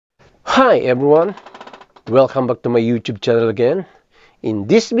Hi everyone, welcome back to my YouTube channel again. In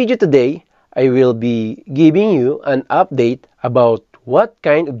this video today, I will be giving you an update about what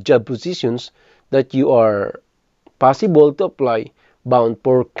kind of job positions that you are possible to apply bound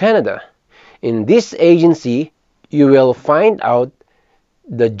for Canada. In this agency, you will find out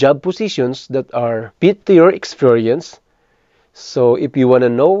the job positions that are fit to your experience. So if you want to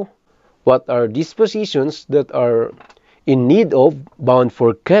know what are these positions that are in need of bound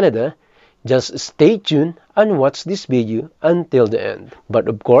for Canada, just stay tuned and watch this video until the end. But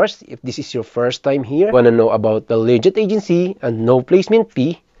of course, if this is your first time here, want to know about the legit agency and no placement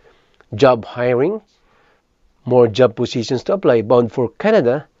fee, job hiring, more job positions to apply bound for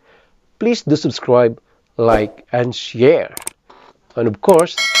Canada, please do subscribe, like, and share. And of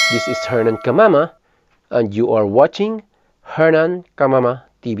course, this is Hernan Kamama, and you are watching Hernan Kamama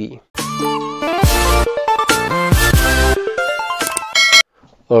TV.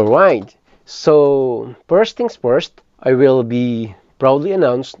 Alright, so first things first, I will be proudly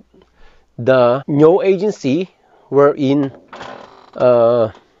announce the new agency wherein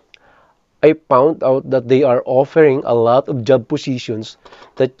I found out that they are offering a lot of job positions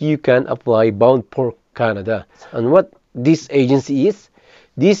that you can apply bound for Canada. And what this agency is,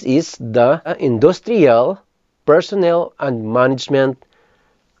 this is the Industrial Personnel and Management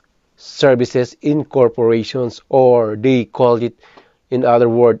Services Incorporations, or they call it in other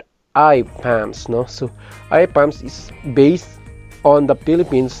word IPAMS, no? So IPAMS is based on the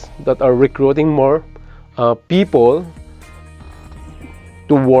Philippines that are recruiting more people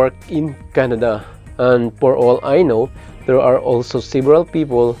to work in Canada. And for all I know, there are also several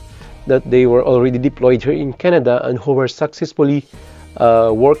people that they were already deployed here in Canada and who were successfully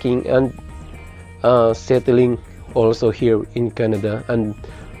working and settling also here in Canada, and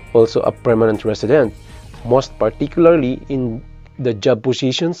also a permanent resident, most particularly in the job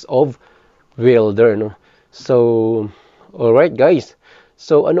positions of welder, no? So alright guys,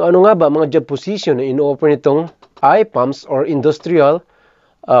 so ano-ano nga ba mga job position na ino-offer nitong IPAMS or Industrial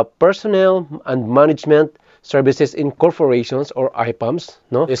Personnel and Management Services Incorporations or IPAMS,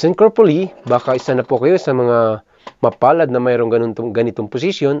 no? Listen carefully, baka isa na po kayo sa mga mapalad na mayroong ganitong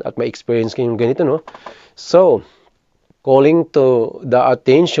position at may experience kayong ganito, no? So calling to the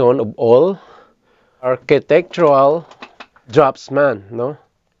attention of all architectural draftsman, no?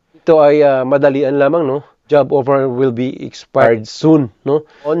 Ito ay madalian lamang, no? Job offer will be expired soon, no?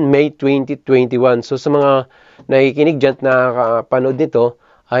 On May 2021. So sa mga nakikinig dyan na nakapanood nito,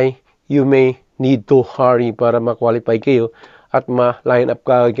 ay you may need to hurry para ma-qualify kayo at ma-line up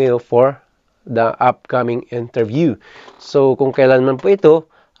kayo for the upcoming interview. So kung kailan man po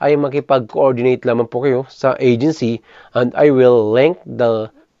ito, ay makipag-coordinate lamang po kayo sa agency, and I will link the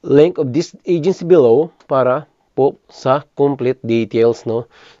link of this agency below para po sa complete details, no?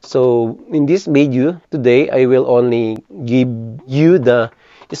 So in this video today, I will only give you the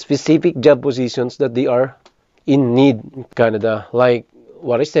specific job positions that they are in need in Canada, like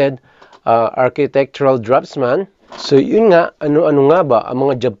what I said, architectural draftsman. So yun nga, ano nga ba ang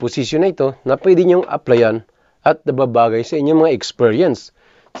mga job position na ito na pwede nyong applyan at nababagay sa inyong mga experience.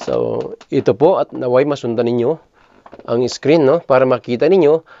 So ito po, at naway masundan ninyo ang screen, no, para makita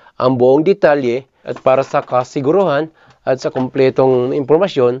ninyo ang buong detalye, at para sa kasiguruhan at sa kompletong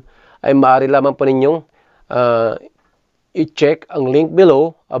impormasyon ay maaari lamang po ninyong i-check ang link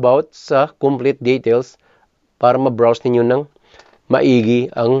below about sa complete details para ma-browse ninyo ng maigi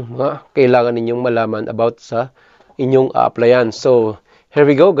ang mga kailangan ninyong malaman about sa inyong applyan. So here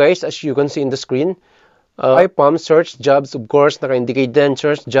we go guys, as you can see in the screen, IPAMS search jobs, of course naka-indicate din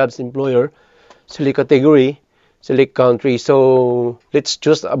search jobs employer, select category, select country. So let's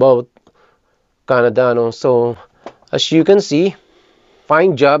choose about Canada, no? So as you can see,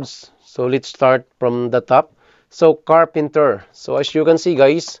 find jobs. So let's start from the top. So carpenter. So as you can see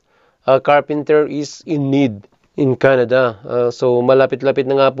guys, carpenter is in need in Canada. So malapit-lapit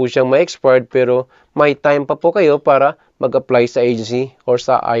na nga po siyang ma-expired, pero may time pa po kayo para mag-apply sa agency or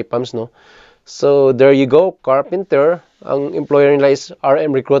sa IPAMS, no? So there you go, carpenter. Ang employer nila is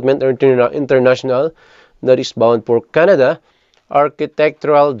RM Recruitment International, that is bound for Canada.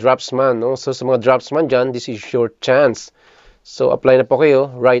 Architectural draftsman, no? So sa mga draftsman dyan, this is your chance. So apply na po kayo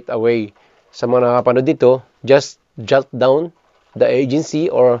right away. Sa mga nakapanood dito, just jot down the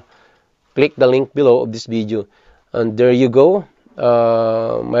agency or click the link below of this video. And there you go.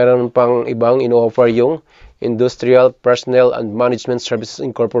 Mayroon pang ibang ino-offer yung Industrial Personnel and Management Services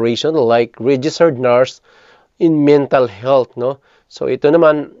Incorporation, like registered nurse in mental health, no? So ito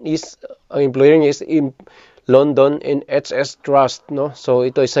naman is, ang employer niya is London NHS Trust, no? So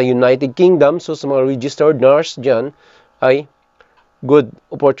ito ay sa United Kingdom. So sa mga registered nurse dyan ay good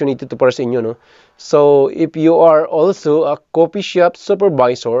opportunity to para sa inyo, no? So if you are also a coffee shop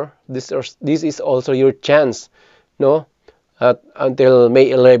supervisor, this is also your chance, no? At until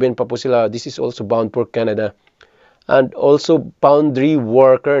May 11 pa po sila. This is also bound for Canada. And also boundary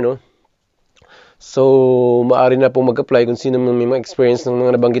worker, no? So maaari na po mag-apply kung sino may mga experience ng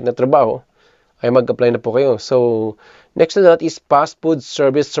mga nabanggit na trabaho, ay mag-apply na po kayo. So next to that is fast food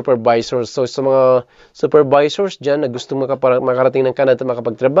service supervisors. So sa mga supervisors dyan na gusto makarating ng Canada,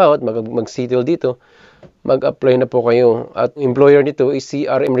 makapagtrabaho at mag-settle dito, mag-apply na po kayo. At employer nito is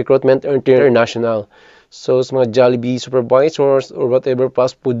CRM Recruitment International. So sa mga Jollibee supervisors or whatever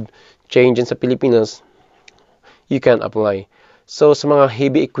fast food chain dyan sa Pilipinas, you can apply. So sa mga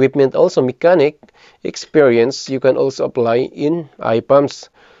heavy equipment also, mechanic experience, you can also apply in IPAMS.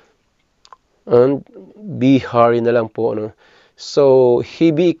 And hurry na lang po, no? So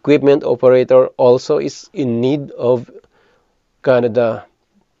heavy equipment operator also is in need of Canada.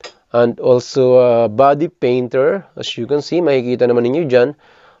 And also body painter, as you can see, makikita naman ninyo dyan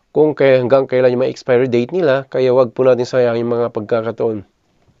kung hanggang kailan yung expiry date nila, kaya wag po natin sayangin yung mga pagkakataon.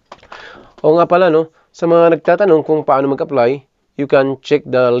 O nga pala, no, sa mga nagtatanong kung paano mag-apply, you can check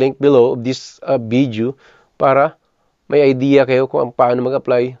the link below of this video para may idea kayo kung paano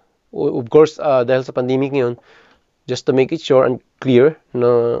mag-apply. Of course, dahil sa pandemic ngayon, just to make it sure and clear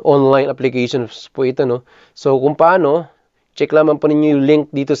na online applications po ito, no? So kung paano, check lamang po ninyo yung link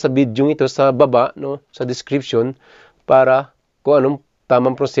dito sa video ito sa baba, no, sa description, para kung anong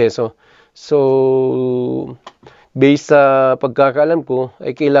tamang proseso. So based sa pagkakaalam ko,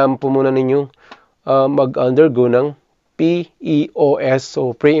 ay kailangan po muna ninyong mag-undergo ng PEOS,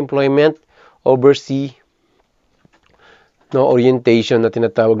 so Pre-Employment Overseas, no, orientation na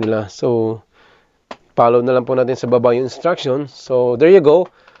tinatawag nila. So follow na lang po natin sa baba yung instruction. So there you go.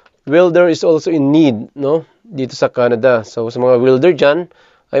 Welder is also in need, no, dito sa Canada. So sa mga welder dyan,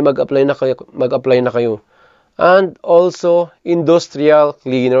 ay mag-apply na kayo. And also industrial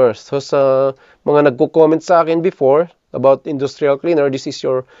cleaners. So sa mga nagko-comment sa akin before about industrial cleaner, this is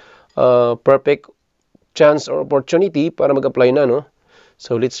your perfect chance or opportunity para mag-apply na, no?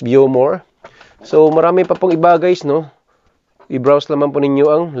 So let's view more. So marami pa pong iba, guys, no? I-browse naman po ninyo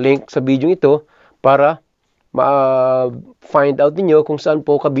ang link sa video ito para ma-find out ninyo kung saan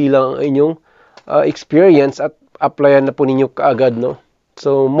po kabilang ang inyong experience at applyan na po ninyo kaagad, no?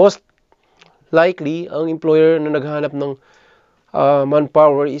 So most likely ang employer na naghahanap ng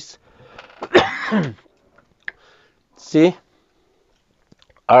manpower is si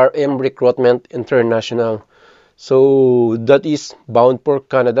RM Recruitment International. So that is bound for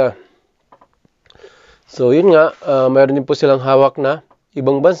Canada. So yun nga, mayroon din po silang hawak na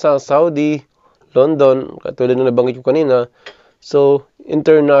ibang bansa, Saudi, London, katulad na nabanggit ko kanina. So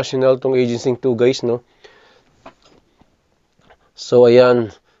international tong agency 2, guys, no? So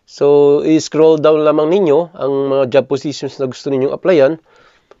ayan. So i-scroll down lamang ninyo ang mga job positions na gusto ninyong applyan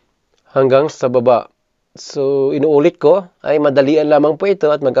hanggang sa baba. So inuulit ko, ay madalian lamang po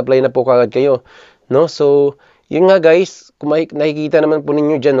ito at mag-apply na po kagad kayo, no? So yun nga, guys, kung nakikita naman po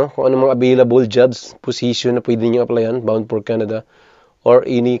ninyo dyan, no, kung ano mga available jobs, position na pwede nyo applyan, bound for Canada, or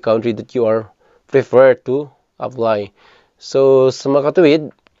any country that you are prefer to apply. So, sa mga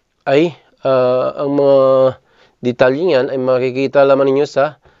katuwid, ay ang mga detalye niyan ay makikita lamang ninyo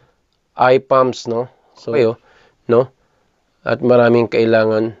sa IPAMS, no? So, kayo, no? At maraming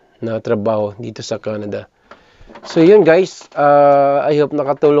kailangan na trabaho dito sa Canada. So, yun, guys. I hope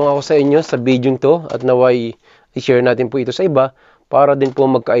nakatulong ako sa inyo sa video to at naway i-share natin po ito sa iba para din po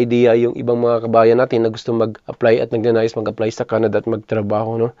magka-idea yung ibang mga kabayan natin na gusto mag-apply at nagnanais mag-apply sa Canada at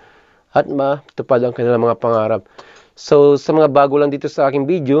magtrabaho, no? At matupad ang kanilang mga pangarap. So, sa mga bago lang dito sa aking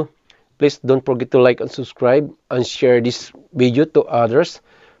video, please don't forget to like and subscribe and share this video to others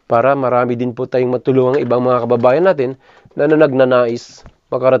para marami din po tayong matulungang ibang mga kababayan natin na nagnanais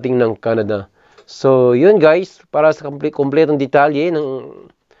makarating ng Canada. So, yun, guys, para sa kompletong detalye ng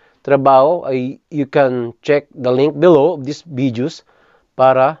trabaho ay you can check the link below of these videos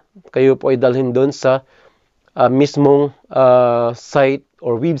para kayo po ay dalhin doon sa mismong site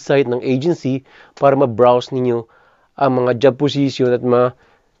or website ng agency para ma-browse ninyo ang mga job position at mga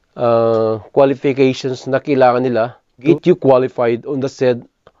qualifications na kailangan nila get you qualified on the said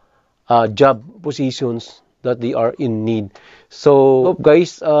job positions that they are in need. So, hope,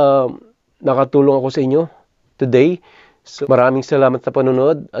 guys, nakatulong ako sa inyo today. So, maraming salamat sa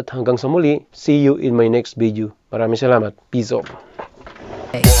panonood at hanggang sa muli, see you in my next video. Maraming salamat. Peace out.